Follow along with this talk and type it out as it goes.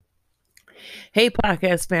Hey,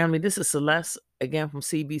 podcast family, this is Celeste again from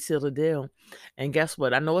CB Seal the Deal. And guess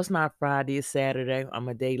what? I know it's not Friday, it's Saturday. I'm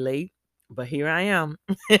a day late, but here I am.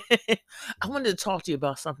 I wanted to talk to you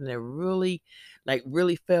about something that really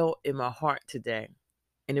fell in my heart today.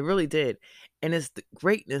 And it really did. And it's the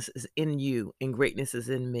greatness is in you, and greatness is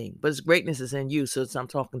in me. But it's greatness is in you, so I'm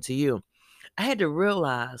talking to you. I had to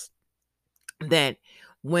realize that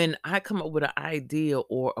when I come up with an idea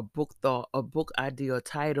or a book thought, a book idea, a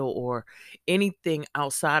title, or anything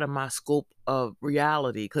outside of my scope of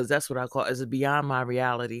reality, because that's what I call it, is beyond my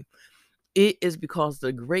reality, it is because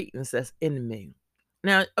the greatness that's in me.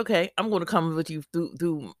 Now, okay, I'm going to come with you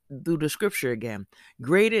through the scripture again.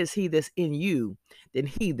 Greater is he that's in you than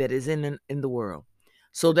he that is in the world.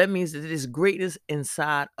 So that means that there's greatness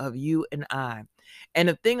inside of you and I. And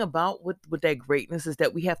the thing about with that greatness is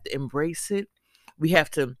that we have to embrace it. We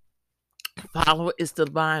have to follow its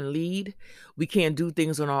divine lead. We can't do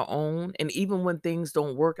things on our own. And even when things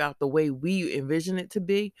don't work out the way we envision it to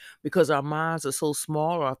be, because our minds are so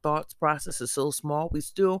small, our thoughts process is so small, we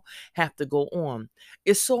still have to go on.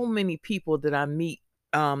 It's so many people that I meet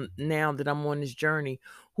now that I'm on this journey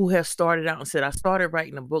who have started out and said, I started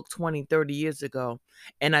writing a book 20, 30 years ago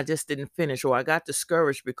and I just didn't finish, or I got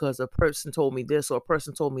discouraged because a person told me this or a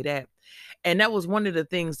person told me that. And that was one of the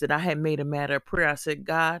things that I had made a matter of prayer. I said,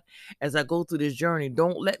 God, as I go through this journey,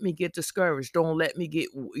 don't let me get discouraged. Don't let me get,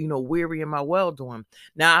 weary in my well doing.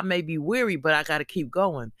 Now, I may be weary, but I got to keep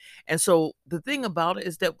going. And so the thing about it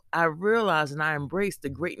is that I realize and I embrace the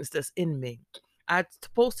greatness that's in me. I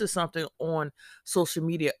posted something on social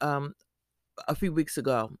media a few weeks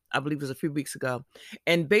ago. I believe it was a few weeks ago.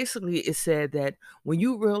 And basically it said that when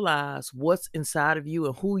you realize what's inside of you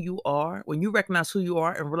and who you are, when you recognize who you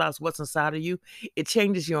are and realize what's inside of you, it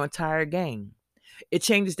changes your entire game. It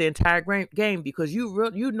changes the entire game because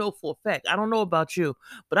you know for a fact. I don't know about you,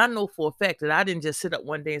 but I know for a fact that I didn't just sit up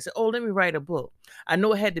one day and say, "Oh, let me write a book." I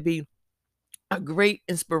know it had to be a great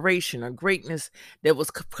inspiration, a greatness that was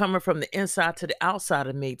coming from the inside to the outside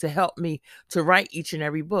of me to help me to write each and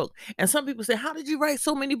every book. And some people say, "How did you write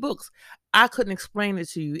so many books?" I couldn't explain it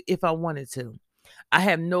to you if I wanted to. I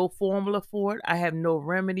have no formula for it. I have no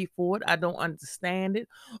remedy for it. I don't understand it.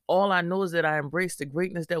 All I know is that I embraced the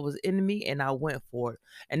greatness that was in me and I went for it.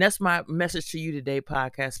 And that's my message to you today,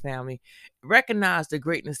 podcast family. Recognize the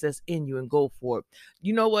greatness that's in you and go for it.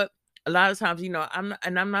 You know what? A lot of times,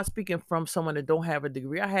 I'm not speaking from someone that don't have a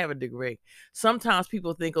degree. I have a degree. Sometimes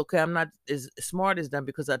people think, okay, I'm not as smart as them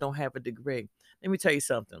because I don't have a degree. Let me tell you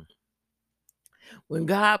something. When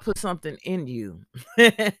God puts something in you,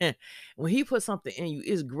 when He puts something in you,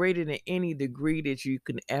 it's greater than any degree that you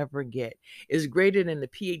can ever get. It's greater than the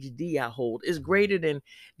PhD I hold. It's greater than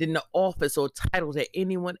the office or title that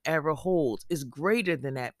anyone ever holds. It's greater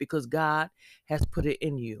than that because God has put it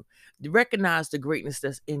in you. Recognize the greatness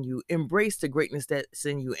that's in you. Embrace the greatness that's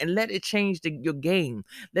in you, and let it change your game.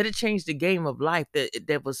 Let it change the game of life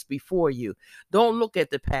that was before you. Don't look at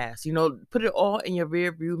the past. Put it all in your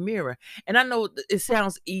rear view mirror. And I know it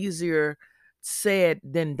sounds easier said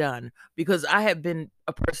than done because I have been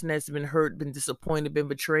a person that's been hurt, been disappointed, been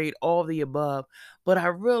betrayed, all the above. But I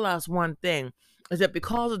realized one thing is that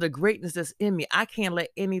because of the greatness that's in me, I can't let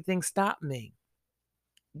anything stop me.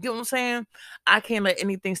 You get what I'm saying? I can't let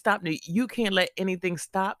anything stop me. You can't let anything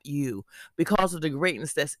stop you because of the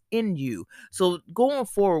greatness that's in you. So going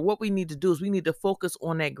forward, what we need to do is we need to focus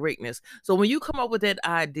on that greatness. So when you come up with that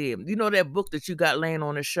idea, that book that you got laying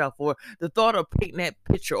on the shelf, or the thought of painting that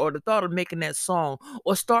picture, or the thought of making that song,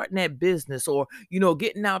 or starting that business, or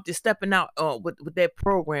getting out there, stepping out with that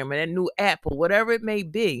program and that new app, or whatever it may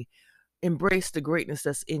be, embrace the greatness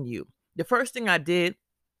that's in you. The first thing I did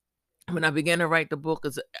when I began to write the book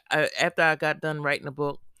is after I got done writing the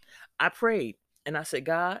book, I prayed and I said,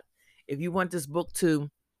 God, if you want this book to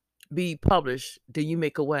be published, then you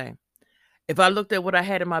make a way. If I looked at what I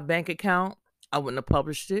had in my bank account, I wouldn't have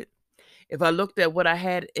published it. If I looked at what I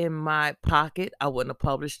had in my pocket, I wouldn't have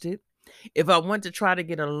published it. If I went to try to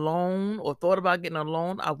get a loan or thought about getting a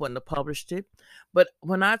loan, I wouldn't have published it. But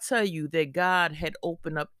when I tell you that God had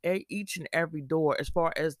opened up each and every door, as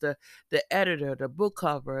far as the editor, the book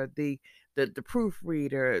cover, the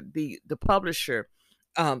proofreader, the publisher,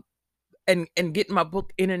 um, and getting my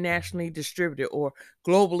book internationally distributed or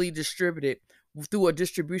globally distributed through a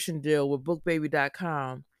distribution deal with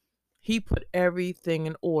BookBaby.com, He put everything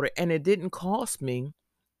in order, and it didn't cost me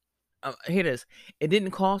here it is. It didn't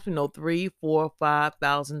cost me no three, four,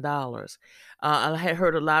 $5,000. I had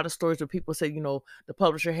heard a lot of stories where people say, the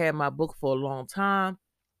publisher had my book for a long time.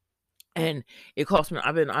 And it cost me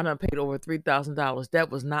I done paid over $3,000.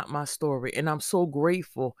 That was not my story, and I'm so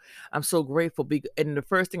grateful. I'm so grateful and the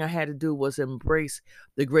first thing I had to do was embrace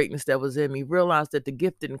the greatness that was in me, realize that the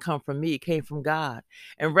gift didn't come from me, it came from God,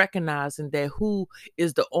 and recognizing that who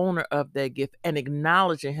is the owner of that gift and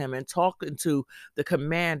acknowledging him and talking to the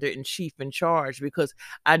commander in chief in charge, because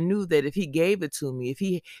I knew that if he gave it to me,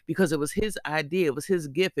 because it was his idea, it was his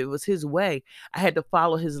gift, it was his way, I had to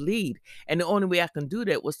follow his lead. And the only way I can do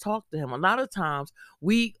that was talk to him. A lot of times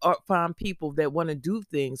find people that want to do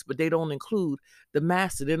things, but they don't include the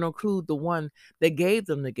master. They don't include the one that gave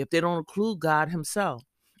them the gift. They don't include God himself.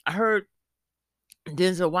 I heard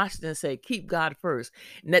Denzel Washington say, keep God first.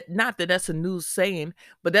 Not that that's a new saying,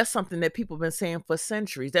 but that's something that people have been saying for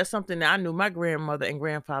centuries. That's something that I knew my grandmother and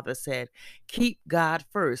grandfather said, keep God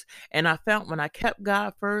first. And I found when I kept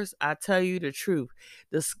God first, I tell you the truth.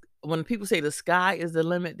 This When people say the sky is the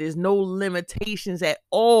limit, there's no limitations at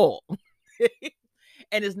all.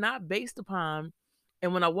 And it's not based upon,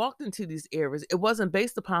 and when I walked into these areas, it wasn't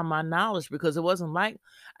based upon my knowledge, because it wasn't like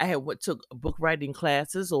I had took book writing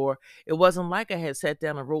classes, or it wasn't like I had sat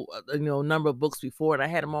down and wrote a number of books before and I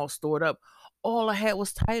had them all stored up. All I had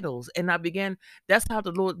was titles, and that's how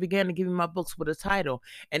the Lord began to give me my books with a title.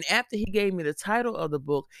 And after he gave me the title of the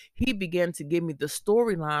book, he began to give me the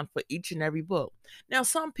storyline for each and every book. Now,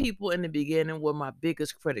 some people in the beginning were my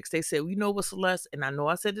biggest critics. They said, well, you know what, Celeste, and I know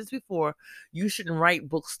I said this before, you shouldn't write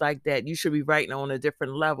books like that. You should be writing on a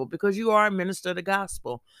different level because you are a minister of the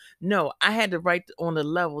gospel. No, I had to write on the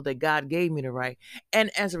level that God gave me to write.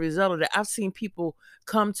 And as a result of that, I've seen people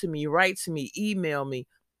come to me, write to me, email me,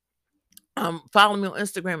 follow me on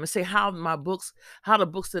Instagram and say how the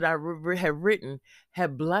books that I have written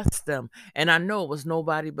have blessed them. And I know it was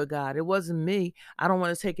nobody but God. It wasn't me. I don't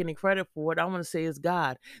want to take any credit for it. I want to say it's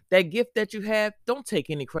God. That gift that you have, don't take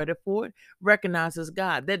any credit for it. Recognize it's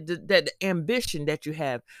God. That ambition that you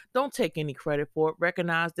have, don't take any credit for it.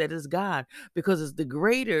 Recognize that it's God, because it's the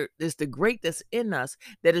great that's in us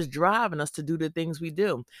that is driving us to do the things we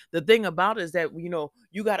do. The thing about it is that,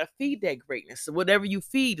 you got to feed that greatness. So whatever you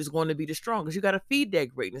feed is going to be the strongest. You got to feed that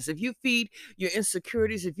greatness. If you feed your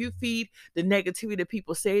insecurities, if you feed the negativity that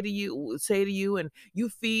people say to you, and you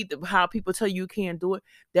feed how people tell you can't do it,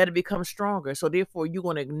 that'll become stronger. So therefore, you're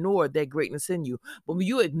going to ignore that greatness in you. But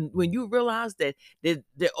when you realize that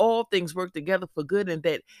all things work together for good, and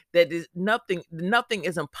that is nothing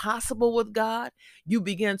is impossible with God, you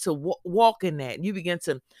begin to walk in that. You begin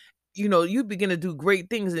to do great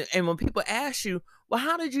things. And when people ask you, well,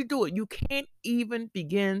 how did you do it? You can't even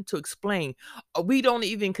begin to explain. We don't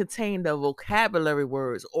even contain the vocabulary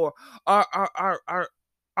words, or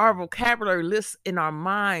our vocabulary lists in our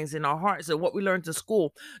minds, in our hearts, and what we learned in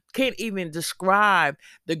school can't even describe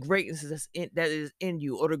the greatness that is in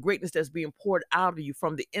you, or the greatness that's being poured out of you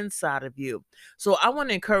from the inside of you. So I want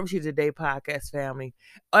to encourage you today, podcast family,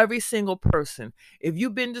 every single person. If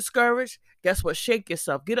you've been discouraged, guess what? Shake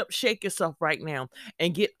yourself. Get up, shake yourself right now,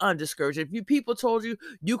 and get undiscouraged. If people told you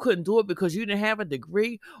you couldn't do it because you didn't have a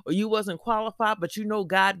degree or you wasn't qualified, but you know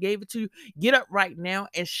God gave it to you, get up right now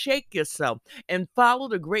and shake yourself and follow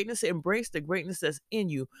the greatness, embrace the greatness that's in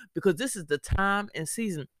you, because this is the time and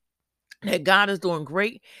season that God is doing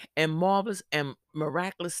great and marvelous and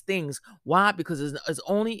miraculous things. Why? Because it's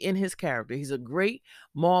only in his character. He's a great,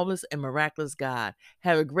 marvelous, and miraculous God.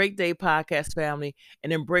 Have a great day, podcast family,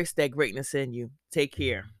 and embrace that greatness in you. Take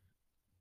care.